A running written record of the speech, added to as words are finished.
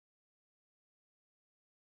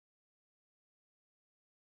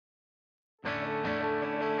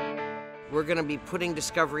We're going to be putting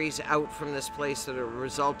discoveries out from this place that are a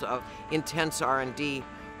result of intense R&D.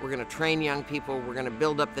 We're going to train young people. We're going to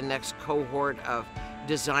build up the next cohort of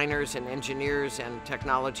designers and engineers and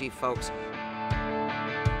technology folks.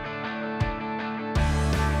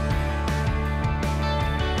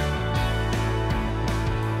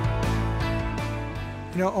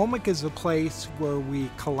 You know, OMIC is a place where we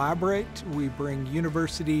collaborate, we bring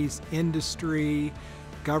universities, industry,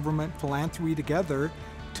 government, philanthropy together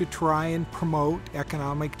to try and promote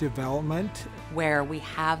economic development. Where we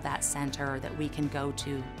have that center that we can go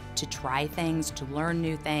to try things, to learn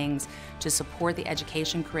new things, to support the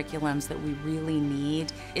education curriculums that we really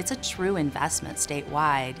need. It's a true investment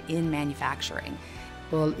statewide in manufacturing.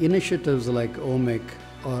 Well, initiatives like OMIC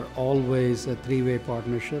are always a three-way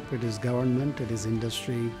partnership. It is government, it is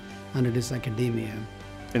industry, and it is academia.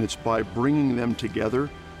 And it's by bringing them together,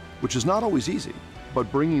 which is not always easy,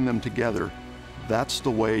 but bringing them together, that's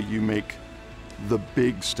the way you make the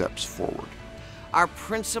big steps forward. Our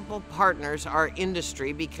principal partners are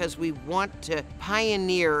industry because we want to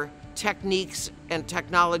pioneer techniques and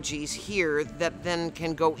technologies here that then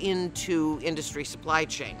can go into industry supply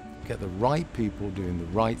chain. Get the right people doing the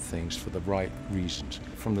right things for the right reasons.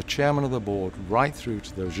 From the chairman of the board right through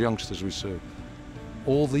to those youngsters we serve,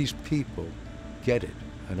 all these people get it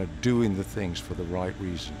and are doing the things for the right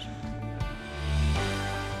reasons.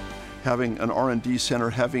 Having an R&D center,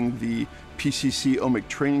 having the PCC OMIC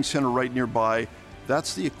Training Center right nearby,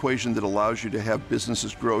 that's the equation that allows you to have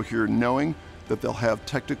businesses grow here, knowing that they'll have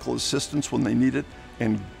technical assistance when they need it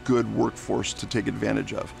and good workforce to take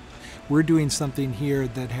advantage of. We're doing something here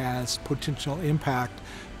that has potential impact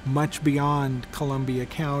much beyond Columbia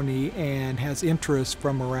County and has interest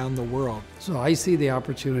from around the world. So I see the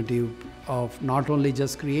opportunity of not only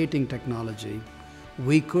just creating technology,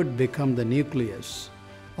 we could become the nucleus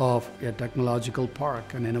of a technological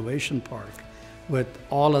park, an innovation park, with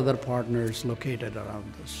all other partners located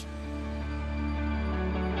around us.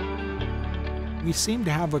 We seem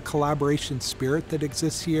to have a collaboration spirit that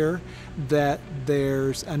exists here, that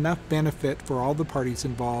there's enough benefit for all the parties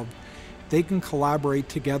involved. They can collaborate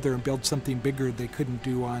together and build something bigger they couldn't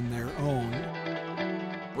do on their own.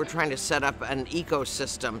 We're trying to set up an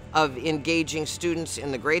ecosystem of engaging students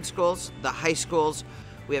in the grade schools, the high schools.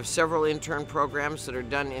 We have several intern programs that are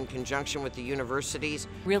done in conjunction with the universities.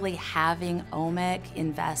 Really having OMIC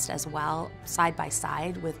invest as well, side by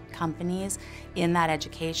side with companies in that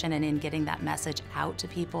education and in getting that message out to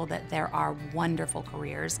people that there are wonderful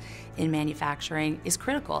careers in manufacturing is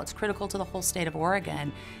critical. It's critical to the whole state of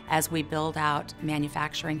Oregon as we build out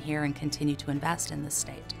manufacturing here and continue to invest in this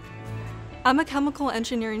state. I'm a chemical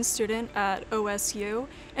engineering student at OSU,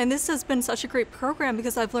 and this has been such a great program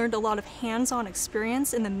because I've learned a lot of hands-on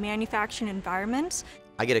experience in the manufacturing environment.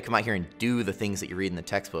 I get to come out here and do the things that you read in the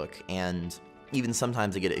textbook, and even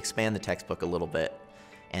sometimes I get to expand the textbook a little bit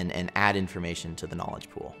and add information to the knowledge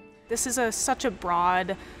pool. This is such a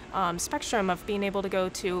broad spectrum of being able to go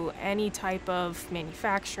to any type of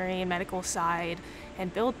manufacturing, medical side,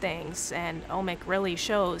 and build things, and OMIC really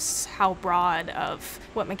shows how broad of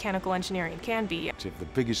what mechanical engineering can be. The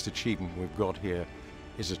biggest achievement we've got here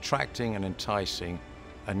is attracting and enticing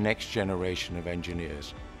a next generation of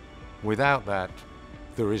engineers. Without that,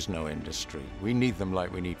 there is no industry. We need them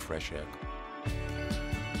like we need fresh air.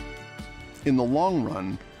 In the long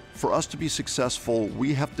run, for us to be successful,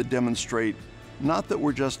 we have to demonstrate not that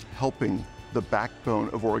we're just helping the backbone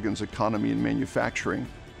of Oregon's economy and manufacturing,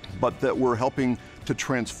 but that we're helping to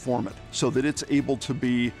transform it so that it's able to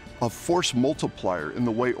be a force multiplier in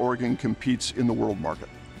the way Oregon competes in the world market.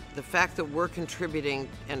 The fact that we're contributing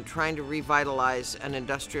and trying to revitalize an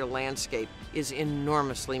industrial landscape is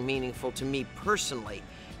enormously meaningful to me personally,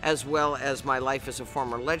 as well as my life as a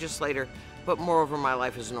former legislator, but moreover my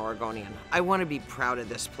life as an Oregonian. I want to be proud of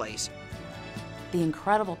this place. The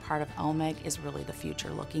incredible part of OMIC is really the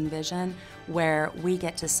future-looking vision, where we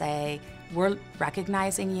get to say, we're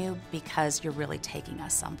recognizing you because you're really taking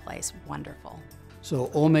us someplace wonderful. So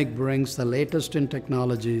OMIC brings the latest in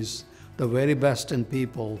technologies, the very best in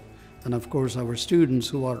people, and of course our students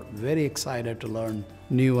who are very excited to learn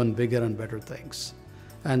new and bigger and better things.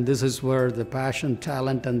 And this is where the passion,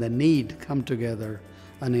 talent, and the need come together,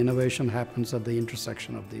 and innovation happens at the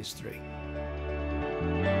intersection of these three.